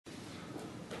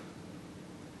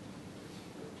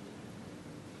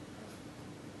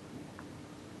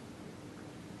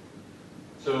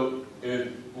So,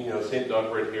 St.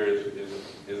 Doug right here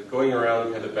is going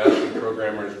around kind of bashing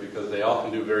programmers because they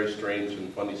often do very strange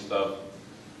and funny stuff,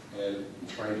 and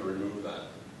trying to remove that.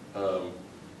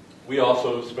 We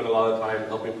also spend a lot of time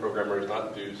helping programmers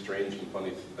not do strange and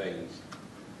funny things.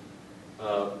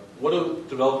 What do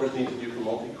developers need to do for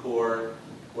multi-core?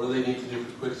 What do they need to do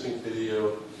for Quicksync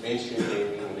video, mainstream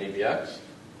gaming, and AVX?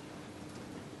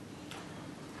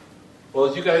 Well,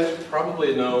 as you guys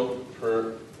probably know,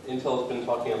 Intel's been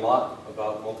talking a lot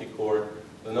about multi-core.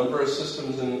 The number of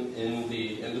systems in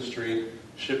the industry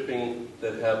shipping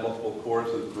that have multiple cores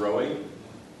is growing.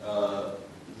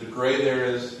 The gray there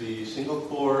is the single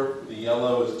core, the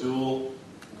yellow is dual,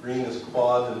 green is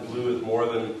quad, and blue is more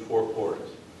than 4 cores.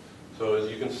 So as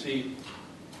you can see,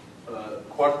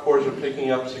 quad cores are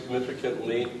picking up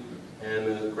significantly, and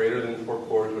the greater than 4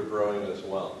 cores are growing as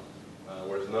well.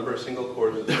 Whereas the number of single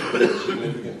cores is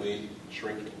significantly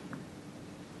shrinking.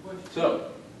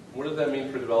 So, what does that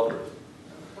mean for developers?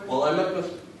 Well, I'm not going to...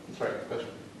 Sorry, question?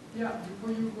 Yeah,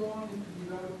 before you go on into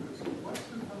developers, what's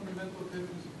the fundamental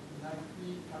difference between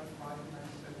i3, i5, and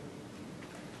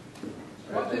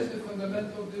i7? What is the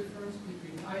fundamental difference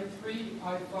between i3,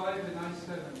 i5, and i7?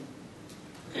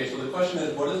 Okay, so the question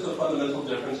is, what is the fundamental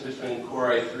difference between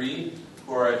Core i3,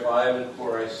 Core i5, and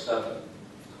Core i7?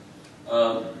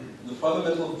 The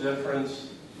fundamental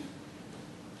difference,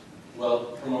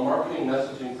 well, from a marketing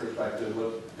messaging perspective,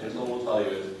 what Intel will tell you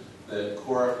is that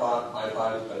Core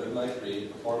i5 is better than i3,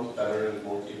 it performs better and has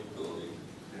more capability,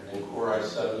 and Core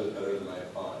i7 is better than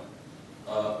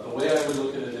i5. The way I would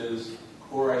look at it is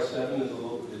Core i7 is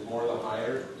more the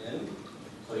higher end,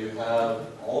 so you have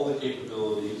all the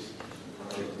capabilities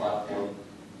of the platform.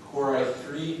 Core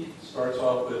i3 starts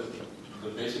off with the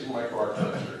basic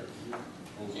microarchitecture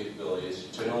and capabilities,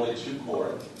 generally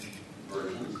 2-core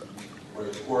versions,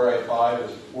 whereas Core i5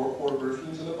 is 4-core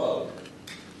versions and above.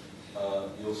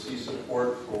 You'll see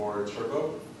support for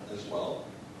turbo as well.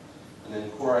 And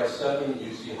then Core i7,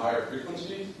 you see higher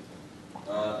frequencies.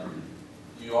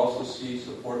 You also see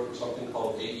support for something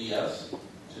called AES,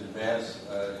 which is advanced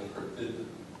encrypted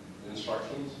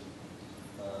instructions,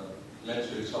 meant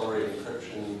to accelerate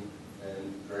encryption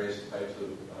and various types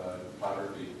of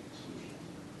cryptography solutions.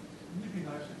 Wouldn't it be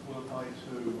nice to call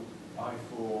I2,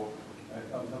 I4,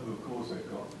 a number of cores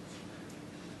they've got?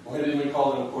 Why didn't we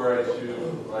call them Core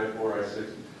i2, i4,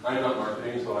 i6? I'm not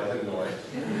marketing, so I have no idea.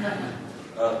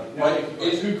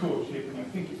 It's a 2-core chip, and you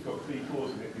think it's got 3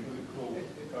 cores in it because it's called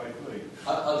i3.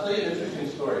 I'll tell you an interesting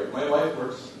story. My wife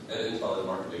works at Intel in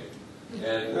marketing,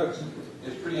 and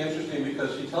it's pretty interesting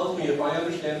because she tells me if I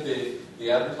understand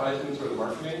the advertisements or the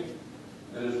marketing,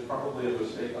 then it's probably a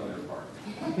mistake on their part.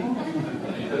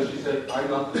 Because she said, I'm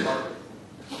not the target.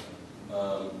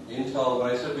 Intel, when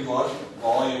I said we launched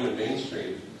volume and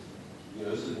mainstream,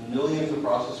 this is millions of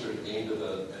processors aimed at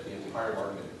the entire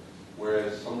market.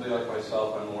 Whereas somebody like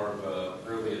myself, I'm more of an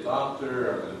early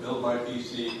adopter, I'm going to build my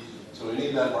PC, so any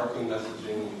of that marketing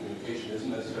messaging and communication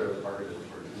isn't necessarily targeted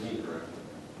for me directly.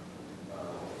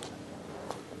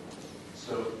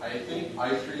 So I think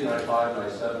i3 and i5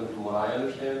 and i7, from what I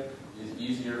understand, is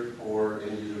easier for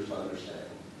end users to understand.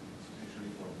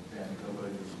 Especially for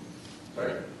BMW.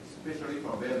 Sorry? Especially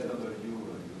for BMW.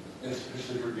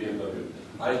 Especially for BMW.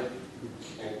 I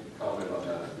can't comment on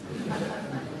that.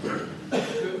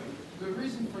 The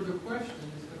reason for the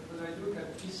question is that when I look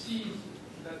at PCs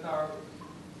that are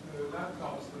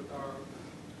laptops that are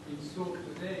being sold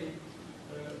today,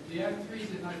 the i3s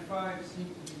and i5 seem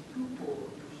to be 2-core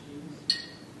machines,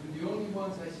 and the only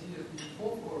ones I see that be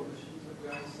 4-core machines are the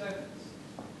i7s.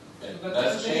 Okay. So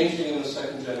that's changing in the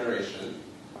second generation,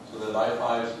 so that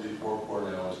i5s will be 4-core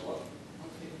now as well.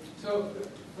 Okay. So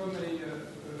from a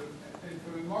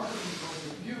marketing point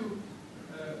of view,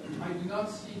 I do not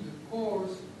see the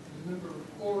cores, the number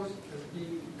of cores, as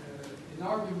being an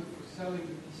argument for selling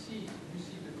the PCs. You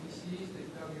see the PCs, they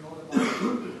tell you all about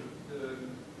the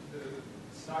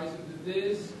size of the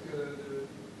disk, the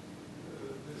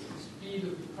speed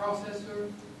of the processor,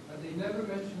 but they never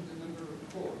mention the number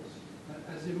of cores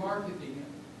as a marketing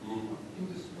in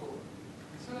the store.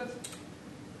 So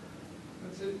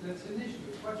that's an issue,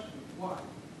 a question. Why?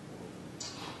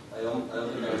 I don't think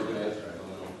I have a good answer. I don't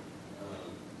know.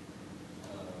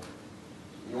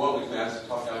 You want, we can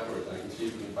talk afterwards. I can see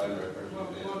if we can find the right person.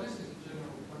 Well, this is a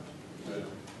general question. Good.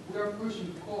 We are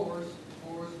pushing cores.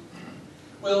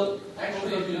 Well,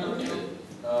 actually, if you look at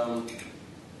it,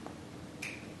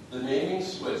 the naming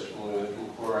switch when we went from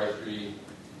Core i3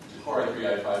 to Core i3,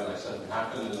 i5, and i7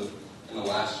 happened in the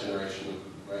last generation,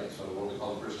 right? So what we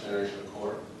call the first generation of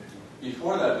Core.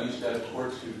 Before that, we used to have Core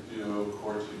 2 Duo,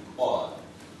 Core 2 Quad.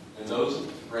 And those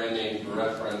brand names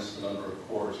reference the number of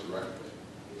cores directly.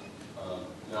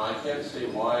 Now I can't say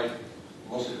why,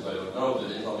 mostly because I don't know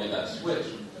that Intel made that switch,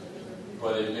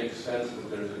 but it makes sense that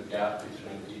there's a gap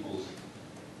between people's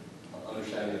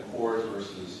understanding of cores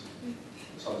versus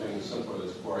something simpler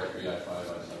as Core i3, i5,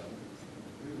 i7.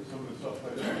 Some of the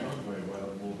software doesn't run very well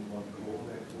on more than one core,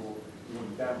 therefore you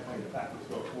want to downplay the fact that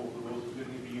it's got four cores, but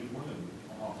only be used one of them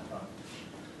half the time.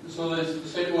 So the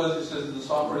statement was, it says the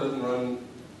software doesn't run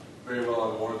very well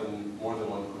on more than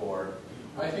one core.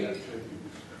 I think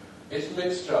it's a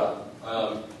mixed job.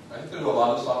 I think there's a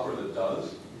lot of software that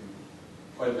does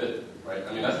quite a bit, right?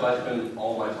 I mean, that's what I spend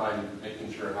all my time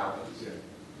making sure happens. Yeah.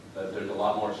 That there's a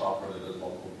lot more software that does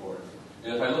multiple cores.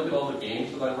 And if I look at all the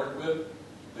games that I work with,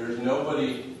 there's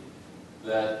nobody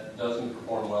that doesn't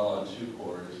perform well on 2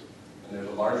 cores, and there's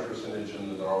a large percentage of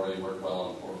them that already work well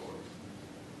on 4 cores.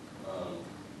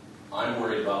 I'm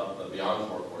worried about the beyond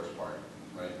 4 cores part,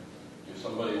 right? If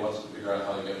somebody wants to figure out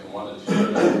how to get from 1 to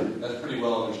 2, that's pretty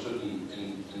well understood in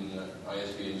the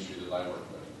ISP industry that I work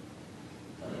with.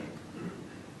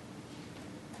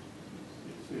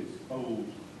 It's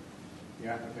old, the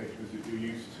applications that you're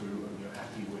used to and you're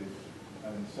happy with,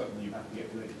 and suddenly you have to get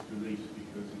released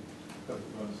because it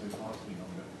doesn't run so fast any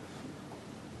longer.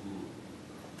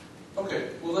 Okay,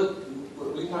 well,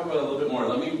 we can talk about it a little bit more.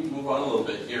 Let me move on a little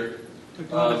bit here. Can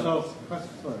I just ask a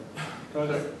question? Sorry. Can I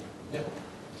just, Yeah.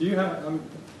 do you have,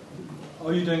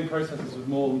 are you doing processors with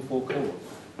more than 4 cores?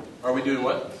 Are we doing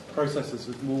what? Processors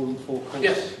with more than 4 cores?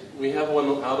 Yes, we have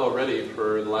one out already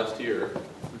for the last year.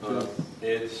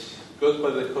 It goes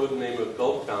by the code name of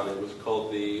Gulftown. It was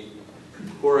called the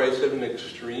Core i7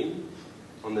 Extreme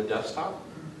on the desktop.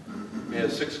 It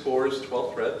has 6 cores,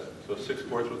 12 threads, so 6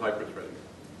 cores with hyperthreading.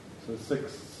 So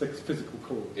six physical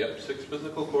cores. Yep, 6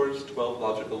 physical cores, 12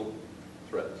 logical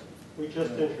threads. We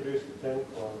just introduced the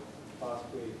 10-core last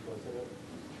week, wasn't it?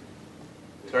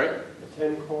 Sorry? The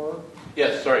 10-core?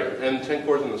 Yes, sorry, and 10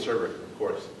 cores in the server, of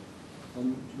course.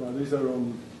 Well, these are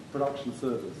on production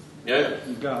servers. Yeah.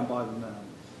 You go and buy them now.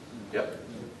 Yep.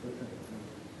 Okay.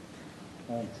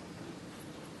 Thanks.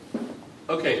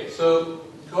 Okay, so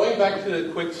going back to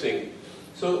the Quicksync.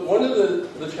 So one of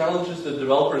the challenges the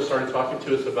developers started talking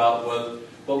to us about was,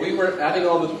 well, we were adding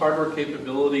all this hardware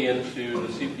capability into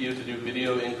the CPU to do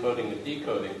video encoding and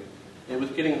decoding. It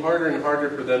was getting harder and harder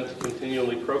for them to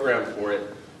continually program for it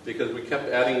because we kept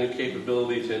adding new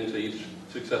capabilities into each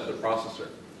successive processor.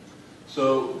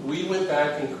 So we went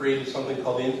back and created something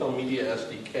called the Intel Media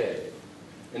SDK.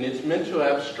 And it's meant to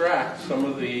abstract some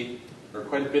of or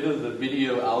quite a bit of the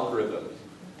video algorithms.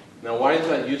 Now, why is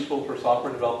that useful for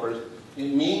software developers?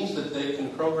 It means that they can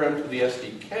program to the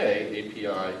SDK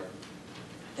API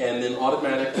and then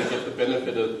automatically get the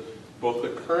benefit of both the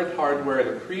current hardware and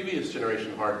the previous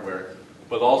generation hardware,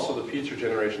 but also the future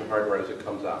generation hardware as it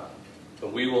comes out. So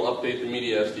we will update the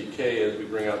Media SDK as we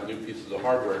bring out new pieces of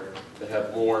hardware that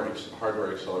have more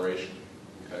hardware acceleration.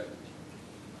 Okay.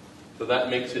 So that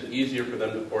makes it easier for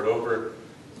them to port over.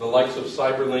 The likes of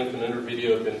Cyberlink and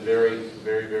InterVideo have been very,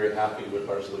 very, very happy with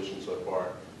our solution so far.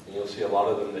 And you'll see a lot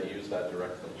of them that use that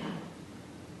directly.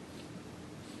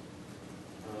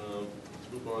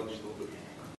 Let's move on just a little bit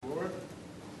more.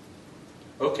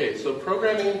 Okay, so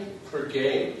programming for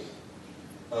games.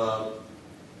 The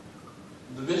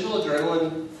Visual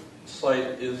Adrenaline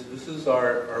site this is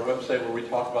our website where we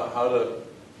talk about how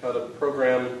to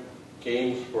program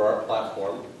games for our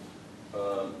platform.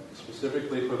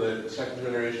 Specifically for the 2nd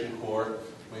generation core,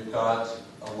 we've got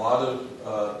a lot of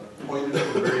pointers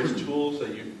for various tools that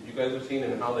you guys have seen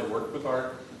and how they work with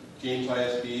our games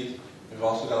ISPs. We've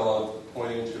also got a lot of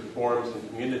pointing to forums and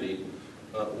community.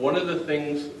 One of the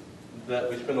things that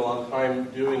we spend a lot of time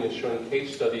doing is showing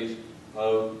case studies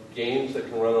of games that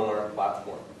can run on our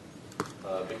platform.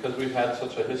 Because we've had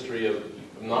such a history of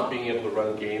not being able to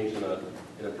run games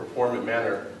in a performant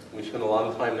manner, we spend a lot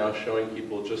of time now showing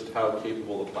people just how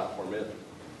capable the platform is.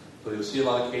 So you'll see a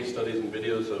lot of case studies and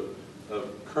videos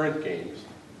of current games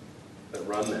that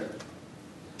run there.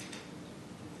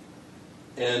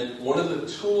 And one of the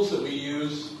tools that we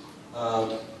use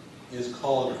is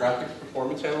called Graphics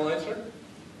Performance Analyzer.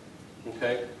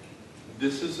 Okay,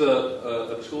 this is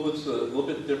a tool that's a little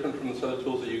bit different from the set of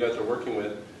tools that you guys are working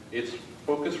with. It's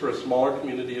focused for a smaller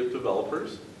community of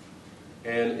developers,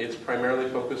 and it's primarily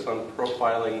focused on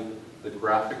profiling the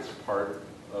graphics part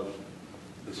of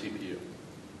the CPU.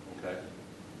 Okay,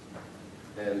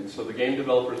 and so the game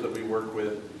developers that we work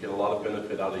with get a lot of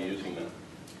benefit out of using that.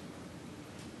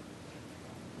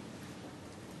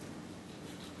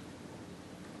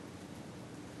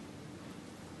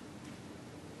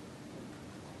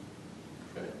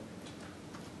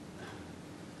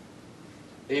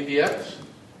 AVX.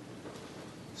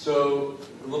 So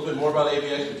a little bit more about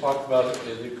AVX. We talked about it.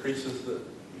 It increases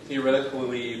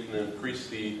theoretically, you can increase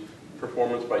the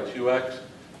performance by 2x.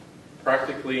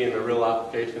 Practically, in a real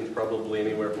application, it's probably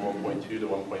anywhere from 1.2 to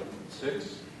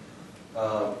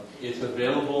 1.6. It's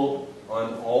available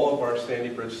on all of our Sandy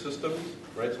Bridge systems,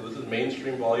 right? So this is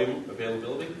mainstream volume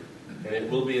availability, and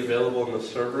it will be available in the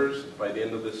servers by the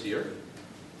end of this year.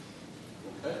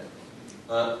 Okay.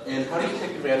 And how do you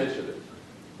take advantage of it?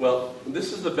 Well,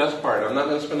 this is the best part. I'm not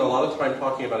going to spend a lot of time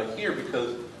talking about it here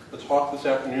because the talk this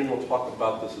afternoon will talk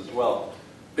about this as well.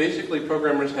 Basically,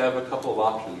 programmers have a couple of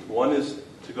options. One is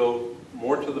to go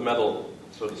more to the metal,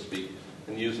 so to speak,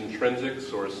 and use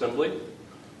intrinsics or assembly.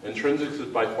 Intrinsics is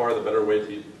by far the better way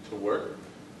to work,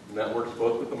 and that works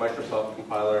both with the Microsoft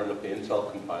compiler and with the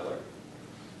Intel compiler.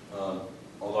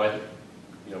 Although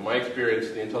my experience,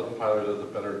 the Intel compiler does a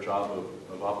better job of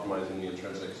optimizing the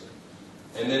intrinsics.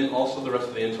 And then also the rest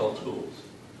of the Intel tools.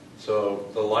 So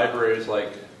the libraries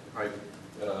like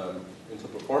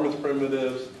Intel performance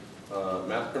primitives,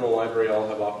 math kernel library all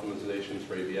have optimizations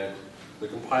for AVX. The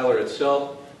compiler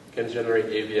itself can generate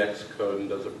AVX code and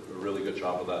does a really good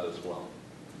job of that as well.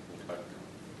 Okay.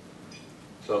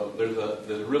 So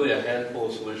there's really a handful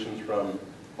of solutions from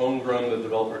homegrown, the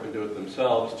developer can do it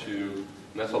themselves, to,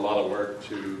 and that's a lot of work,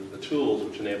 to the tools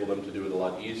which enable them to do it a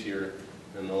lot easier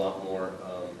and a lot more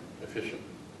efficient.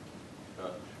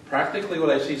 Practically what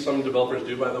I see some developers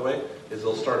do, by the way, is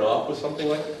they'll start off with something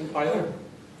like a compiler,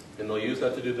 and they'll use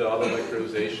that to do the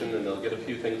auto-vectorization, and they'll get a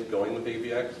few things going with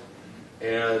AVX,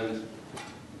 and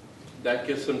that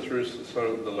gets them through sort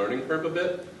of the learning curve a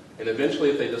bit, and eventually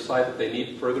if they decide that they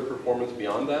need further performance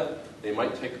beyond that, they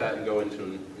might take that and go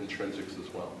into intrinsics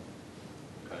as well.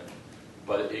 Okay.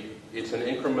 But it's an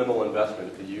incremental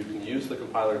investment. You can use the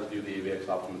compiler to do the AVX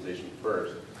optimization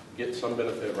first, get some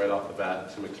benefit right off the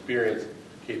bat, some experience,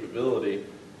 capability,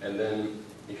 and then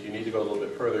if you need to go a little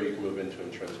bit further, you can move into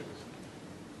intrinsics.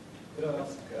 Could I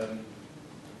ask,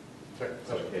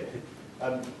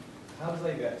 how does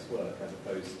AVX work as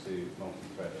opposed to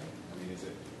multi-threading? I mean, is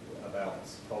it about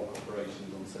bulk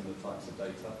operations on similar types of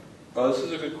data? This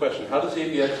is a good question. How does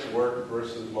AVX work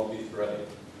versus multi-threading?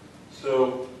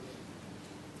 So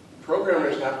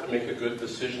programmers have to make a good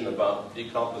decision about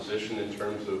decomposition in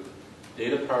terms of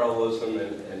data parallelism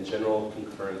and general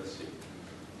concurrency.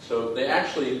 So they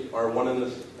actually are one in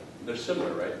this, they're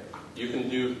similar, right? You can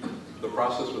do the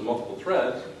process with multiple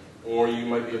threads, or you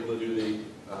might be able to do the,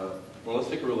 well, let's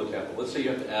take a real example. Let's say you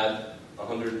have to add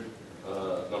 100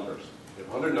 numbers. You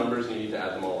have 100 numbers and you need to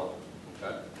add them all up,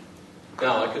 okay?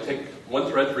 Now, I could take one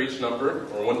thread for each number,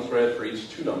 or one thread for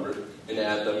each two numbers, and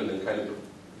add them and then kind of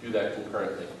do that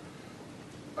concurrently.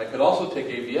 I could also take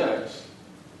AVX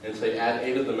and say add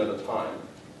 8 of them at a time,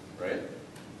 right?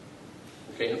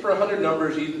 Okay, and for 100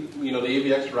 numbers, the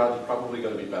AVX route is probably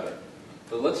going to be better.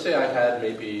 But let's say I had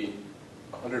maybe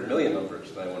 100 million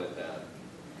numbers that I wanted to add.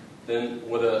 Then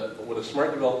what a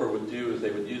smart developer would do is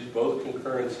they would use both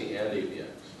concurrency and AVX,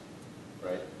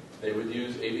 right? They would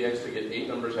use AVX to get 8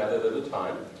 numbers added at a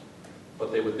time,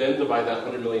 but they would then divide that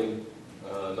 100 million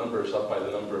numbers up by the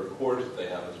number of cores that they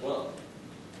have as well,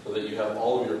 so that you have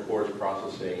all of your cores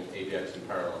processing AVX in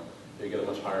parallel. So you get a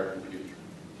much higher compute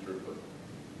throughput.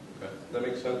 Okay, does that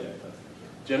make sense? Yeah.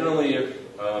 Generally, if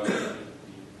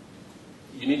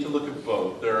you need to look at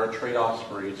both. There are trade-offs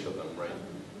for each of them, right?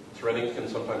 Threading can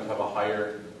sometimes have a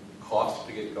higher cost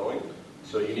to get going,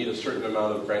 so you need a certain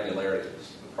amount of granularity.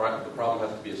 The problem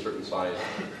has to be a certain size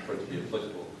for it to be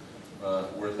applicable.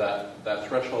 Whereas that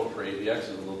threshold for AVX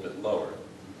is a little bit lower.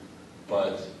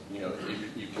 But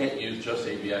you can't use just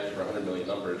AVX for 100 million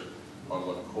numbers on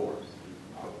one core.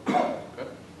 Okay.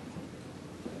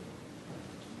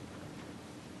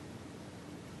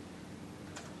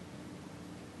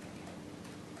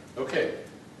 Okay.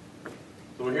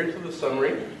 So we're here to the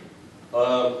summary.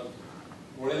 We're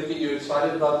going to get you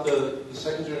excited about the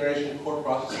second generation core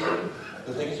processor.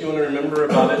 The things you want to remember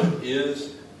about it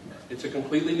is it's a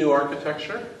completely new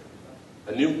architecture,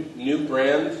 a new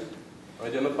brand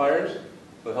identifiers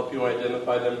will help you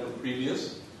identify them from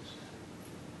previous.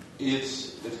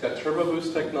 It's got turbo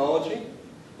boost technology,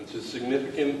 which is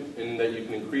significant in that you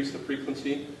can increase the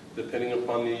frequency depending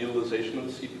upon the utilization of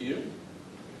the CPU.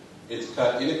 It's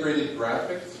got integrated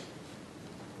graphics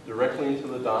directly into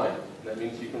the die. That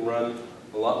means you can run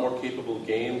a lot more capable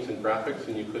games and graphics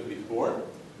than you could before.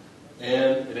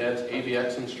 And it adds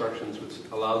AVX instructions, which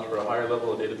allows for a higher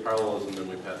level of data parallelism than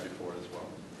we've had before as well.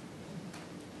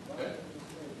 Okay.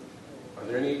 Are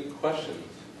there any questions?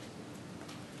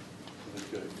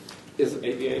 Is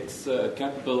AVX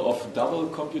capable of double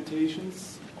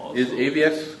computations Is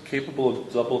AVX capable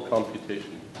of double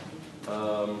computation?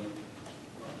 I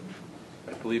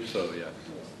believe so, yes.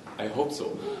 I hope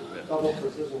so. Double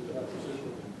precision.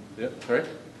 Yeah, sorry?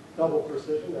 Double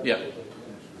precision. Yeah.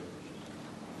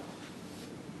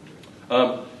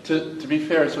 To be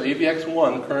fair, so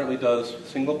AVX1 currently does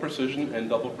single precision and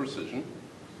double precision.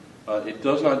 It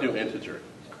does not do integer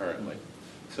currently.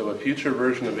 So a future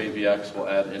version of AVX will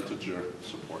add integer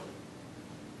support.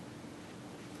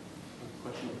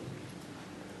 Question?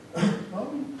 Are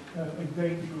we in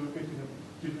danger of getting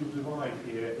a digital divide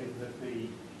here in that the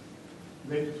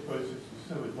latest processors are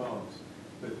so advanced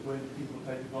that when people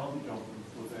take advantage of them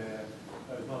for their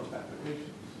advanced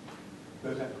applications,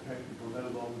 those applications will no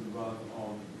longer run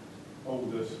on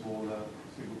older, smaller,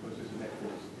 single processor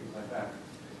networks, things like that,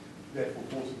 therefore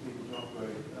forcing people to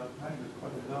upgrade. Apparently there's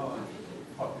quite a large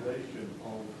population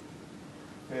of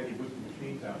fairly wooden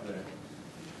machines out there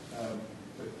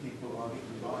that people are getting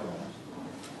to buy on.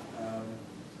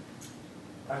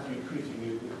 As you're increasing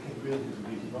the capabilities of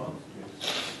these advanced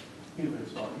chips, people will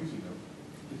start using them.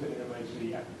 Is it going to make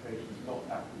the applications not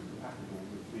backwards compatible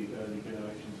with the early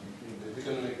generations of machines? Is it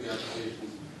going to make the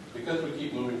applications, because we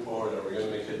keep moving forward, are we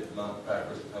going to make it not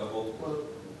backwards compatible? Well,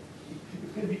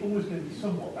 it's going to be always going to be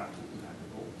somewhat backwards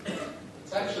compatible.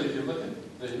 It's actually, if you look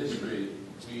at the history,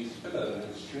 we spent an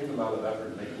extreme amount of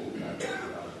effort making it backwards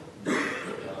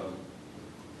compatible.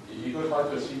 If you go talk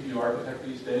to a CPU architect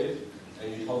these days, and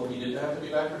you told him he didn't have to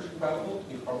be backwards compatible,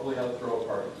 he'd probably have to throw a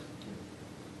party.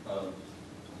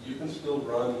 You can still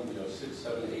run, 6,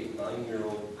 7, 8,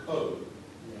 9-year-old code.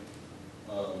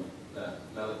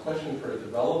 Now the question for a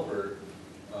developer,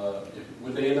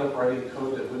 would they end up writing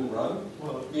code that wouldn't run?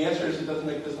 Well, the answer is it doesn't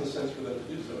make business sense for them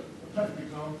to do so. A perfect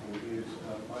example is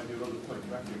I do a lot of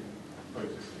photographic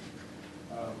processing.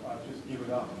 I've just given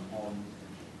up on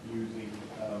using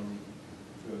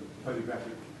the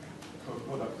photographic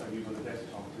products I use on the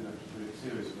desktop to actually do it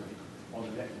seriously on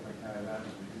the network I carry around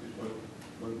with me. It just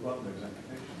won't run those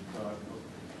applications. So I've got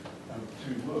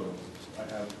two worlds. I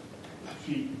have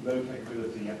cheap, low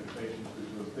capability applications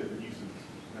which are a bit of a nuisance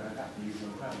and I have to use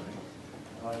them family.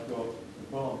 And I've got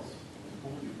advanced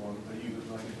supported ones I use as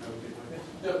like interpreted my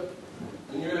desktop. Yep.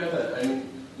 And you're going to have that. I mean,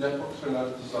 networks are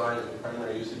not designed, the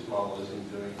primary usage model isn't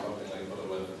doing something like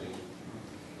photo editing,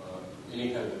 any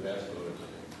kind of advanced photo editing.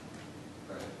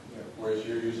 Right? Yeah. Whereas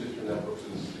your usage for networks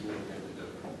is significantly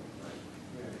different. Right?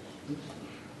 Yeah.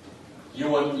 You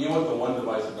want the one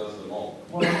device that does them all.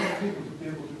 Well, I want people to be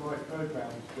able to write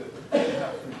programs that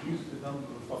perhaps reduce the amount of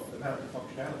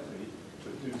functionality,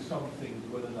 but do some things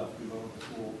well enough to run a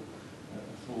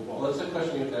small box. Well, that's a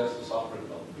question you have to ask the software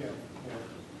developer. Yeah.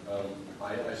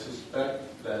 I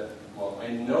suspect that, I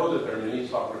know that there are many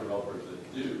software developers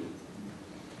that do,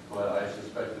 but I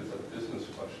suspect it's a business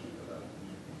question for them.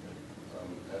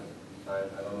 And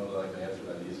I don't know that I can answer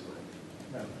that easily.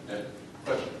 No. Yeah.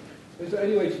 Question? Is there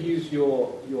any way to use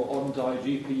your on-die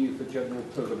GPU for general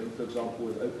programming, for example,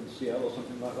 with OpenCL or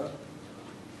something like that?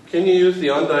 Can you use the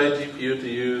on-die GPU to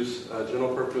use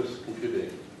general-purpose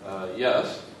computing?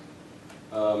 Yes.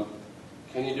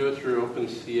 Can you do it through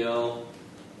OpenCL?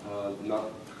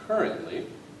 Not currently.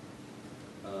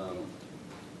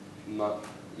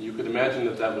 You could imagine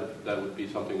that would be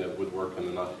something that would work in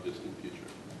the not-too-distant future.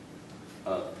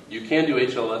 You can do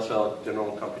HLSL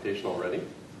general computation already,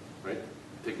 right?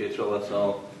 Take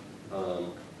HLSL,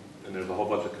 and there's a whole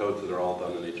bunch of codes that are all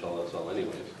done in HLSL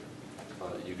anyways.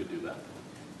 You could do that.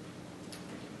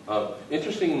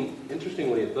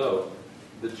 Interestingly, though,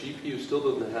 the GPU still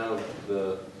doesn't have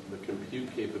the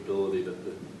compute capability that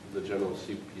the general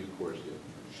CPU cores do.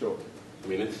 Sure. I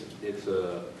mean, it's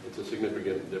a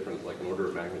significant difference, like an order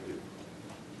of magnitude.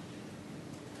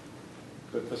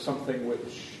 But for something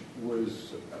which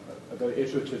was a very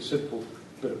iterative, simple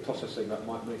bit of processing, that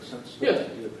might make sense. Yes.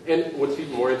 And what's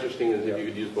even more interesting is if you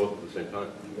could use both at the same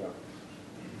time. Yeah.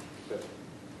 Okay.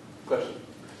 Question?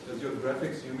 Does your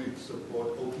graphics unit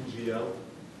support OpenGL?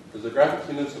 Does the graphics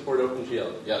unit support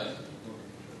OpenGL? Yes.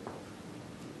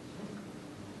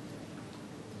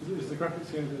 Is the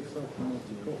graphics unit itself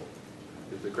multi-core?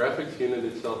 Is the graphics unit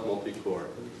itself multi-core?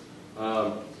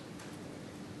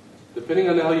 Depending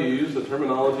on how you use the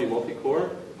terminology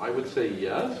multi-core, I would say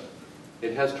yes.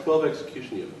 It has 12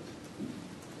 execution units.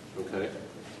 Okay.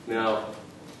 Now,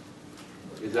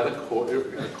 is that a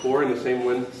core in the same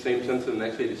sense that an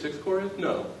x86 core is?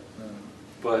 No.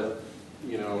 But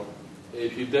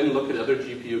if you then look at other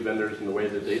GPU vendors and the way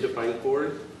that they define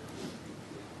cores,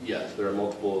 yes, there are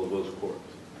multiple of those cores.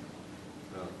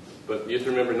 But you have to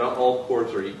remember, not all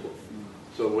cores are equal.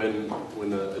 So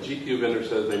when a GPU vendor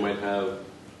says they might have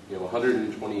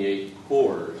 128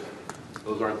 cores,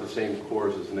 Those aren't the same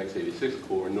cores as an x86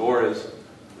 core, nor is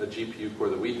a GPU core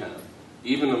that we have.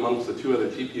 Even amongst the two other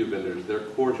GPU vendors, their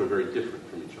cores are very different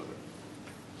from each other.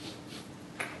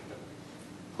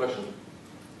 Question?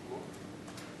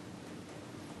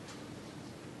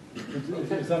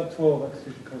 Is that 12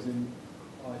 execution comes in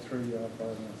i3, i5,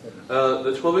 and i7?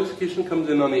 The 12 execution comes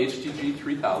in on the HTG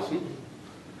 3000,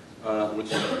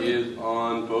 which is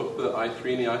on both the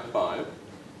i3 and the i5,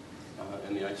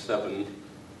 and the i7,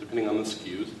 depending on the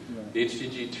SKUs. Yeah. The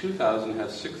HTG 2000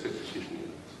 has 6 execution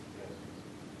units,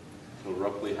 so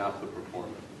roughly half the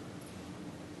performance.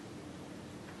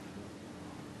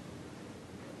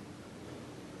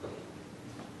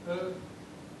 Can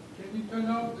you turn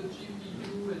off the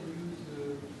GPU and use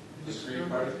the Discrete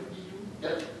card? GPU?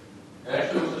 Yep. And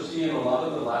actually, what you'll see in a lot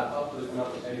of the laptops that come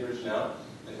out with Sandy Bridge now,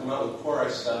 they come out with Core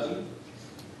i7,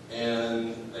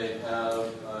 and they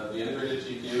have the integrated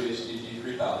GPU, HTG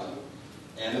 3000,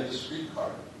 and a discrete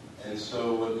card. And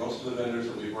so what most of the vendors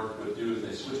that we work with do is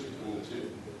they switch between the two.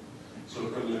 So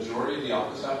for the majority of the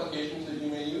Office applications that you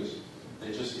may use,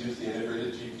 they just use the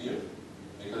integrated GPU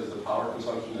because the power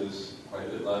consumption is quite a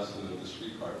bit less than the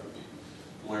discrete card would be.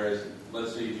 Whereas,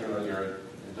 let's say you turn on your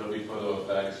Adobe Photo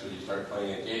Effects or you start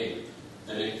playing a game,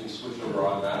 then it can switch over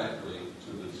automatically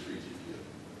to the discrete GPU.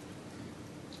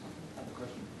 I have a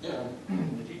question. Yeah.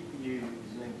 The GPU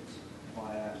is linked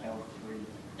via L3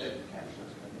 Yep. cache,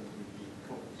 that's kind of the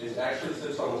core. It actually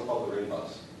sits on what's called the ring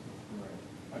bus. Right.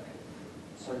 Okay.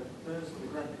 So does the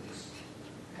graphics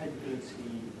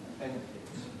capability benefit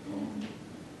from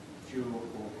dual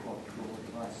or quad core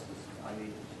devices? I.e., if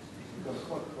you've got a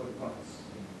quad core device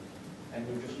and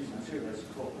you're just using 2 of those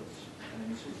cores and then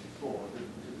you switch to 4, do the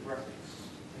graphics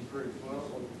improve as well,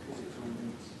 or because it's all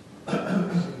linked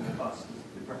in the bus, does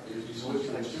the graphics? If you switch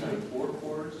from 2 to 4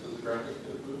 cores, does the graphics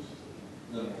get a boost?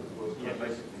 No. Yeah,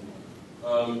 basically. I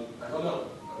don't know.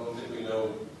 I don't think we know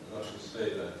enough to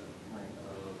say that. Right.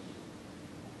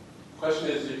 Question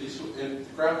is, in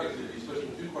graphics, if you switch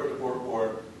from 2 core to 4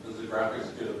 core, does the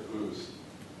graphics get a boost?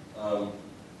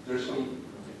 There's some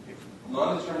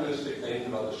non-deterministic things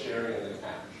about the sharing and the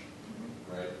cache,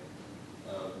 right?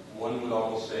 One would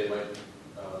almost say, like,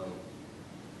 I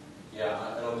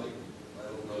don't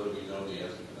know that we know the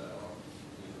answer to that at all.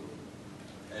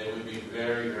 And it would be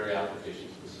very, very application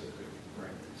specific.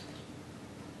 Right.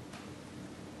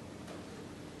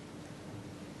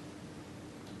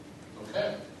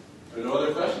 Okay. If there are no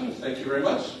other questions, thank you very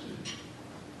much.